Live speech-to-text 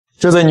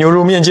这在牛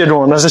肉面界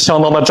中那是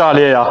相当的炸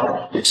裂呀！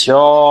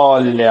漂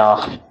亮，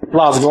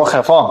辣子给我海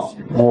放！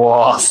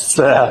哇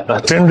塞，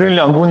整整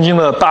2公斤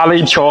的大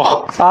肋条！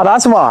啊，那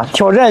什么，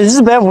挑战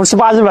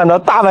158一碗的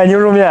大碗牛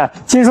肉面，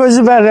听说一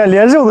般人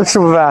连肉都吃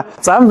不完，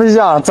咱不一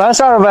样，咱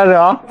12般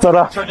人啊！走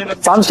着，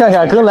咱们看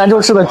看跟兰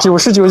州吃的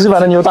99一碗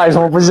的牛大有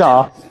什么不一样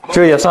啊？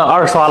这也算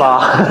2刷了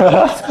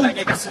啊！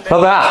老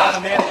板，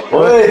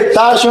喂，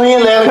大雄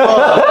鹰来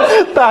了！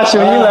大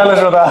雄鹰来了，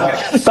说的，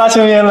大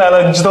雄鹰来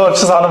了，你知道我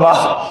吃啥的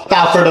吗？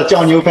大份的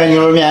酱牛排、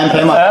牛肉面安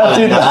排吗？哎，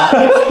对的。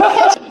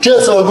这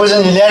次我估计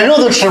你连肉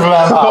都吃不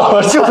完吧？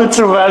我就是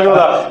吃不完肉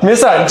的，没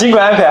事，你尽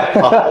管安排。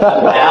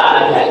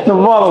那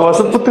忘了我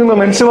是不等着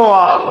能吃了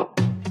吗？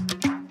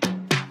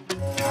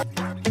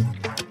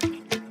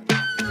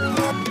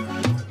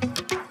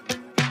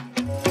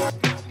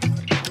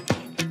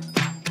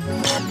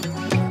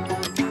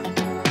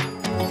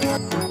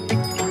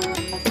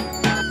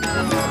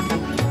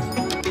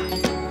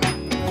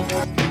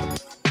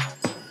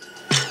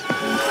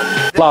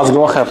辣子给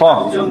我海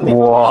放！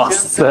哇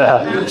塞，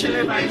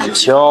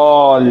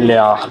漂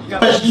亮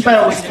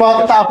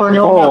！158大份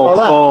牛肉面好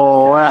了。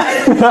哦哎，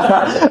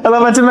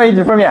老板这边有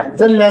几份面？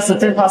这里面是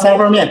正常3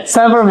份面。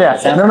3份面，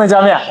能不能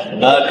加面？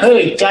可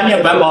以加面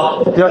管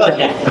饱，不要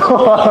钱。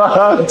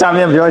加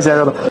面不要钱，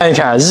看一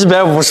看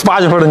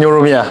158一份的牛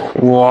肉面，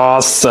哇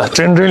塞，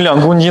整整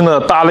2公斤的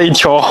大肋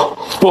条，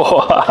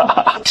哇，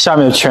下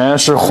面全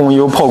是红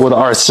油泡过的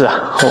二七，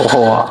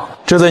哇。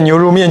这在牛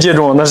肉面界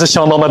中那是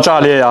相当的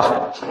炸裂呀！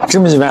这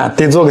么一碗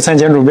得做个餐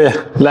前准备，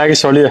来个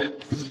小粒，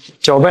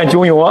搅拌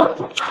均匀啊！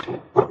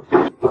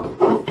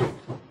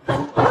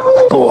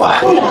哇，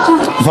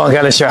放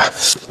开了切，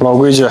老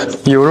规矩，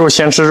有肉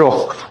先吃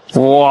肉。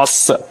哇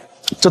塞，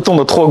这冻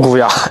得脱骨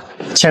呀！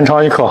先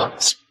尝一口。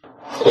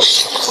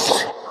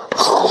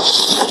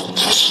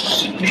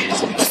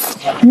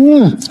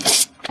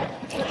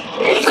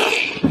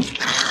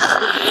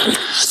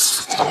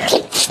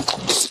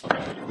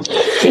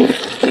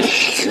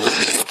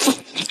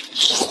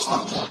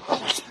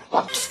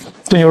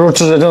这牛肉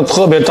吃起来真的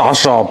特别扎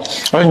实啊，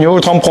而且牛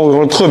肉汤泡的时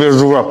候特别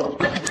入味。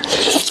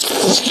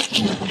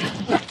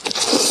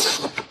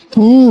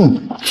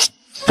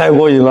太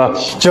过瘾了！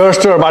这要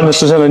是正儿八经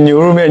实现了牛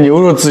肉面牛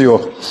肉自由，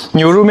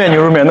牛肉面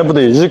那不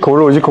得一口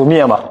肉一口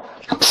面吗？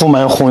铺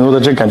满红油的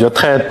这感觉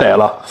太逮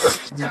了。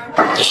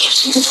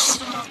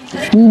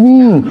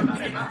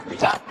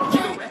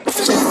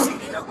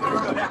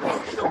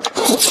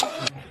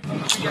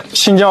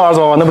新疆儿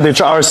子娃那不得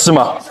吃27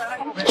吗？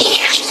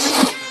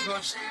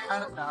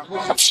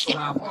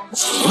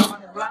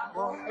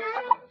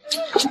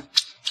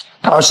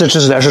而且吃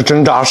起来是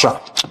真扎实，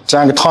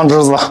蘸个汤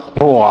汁子，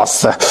哇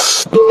塞！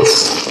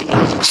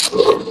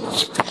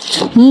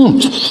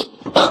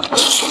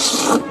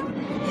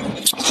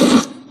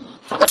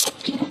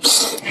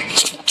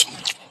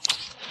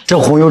这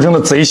红油真的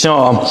贼香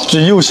啊，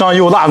是又香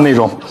又辣的那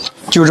种。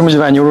就这么一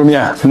碗牛肉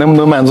面，能不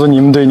能满足你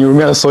们对牛肉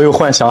面的所有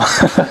幻想？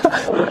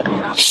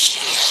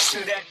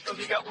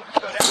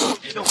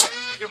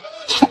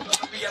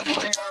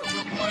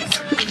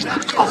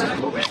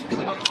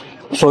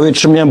所谓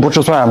吃面不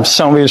吃蒜，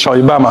香味少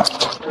一半嘛。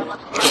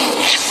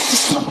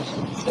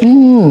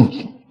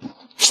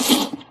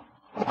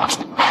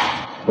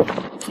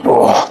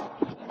哇，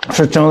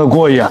是真的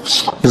过瘾。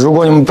如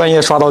果你们半夜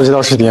刷到这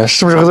条视频，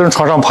是不是会从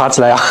床上爬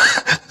起来呀？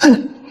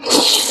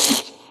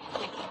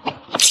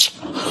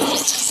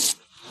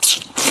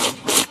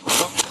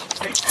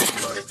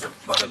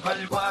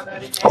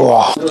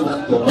哇！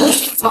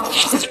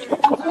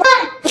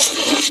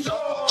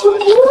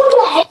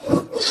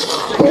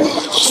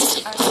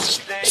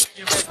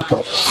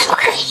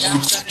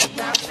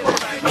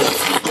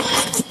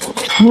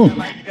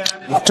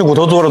这骨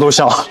头做着都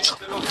香，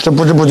这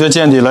不知不觉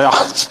见底了呀！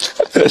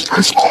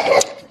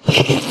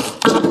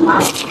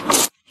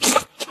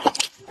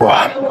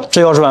哇，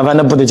这要是晚饭，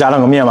那不得加上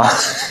个面吗？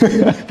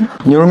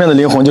牛肉面的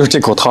灵魂就是这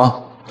口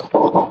汤。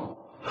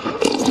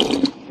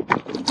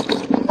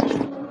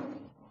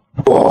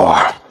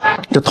哇，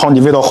这汤底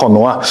味道好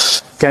浓啊，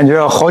感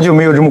觉好久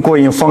没有这么过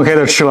瘾放开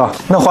的吃了。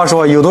那话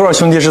说，有多少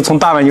兄弟是从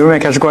大碗牛肉面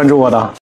开始关注我的？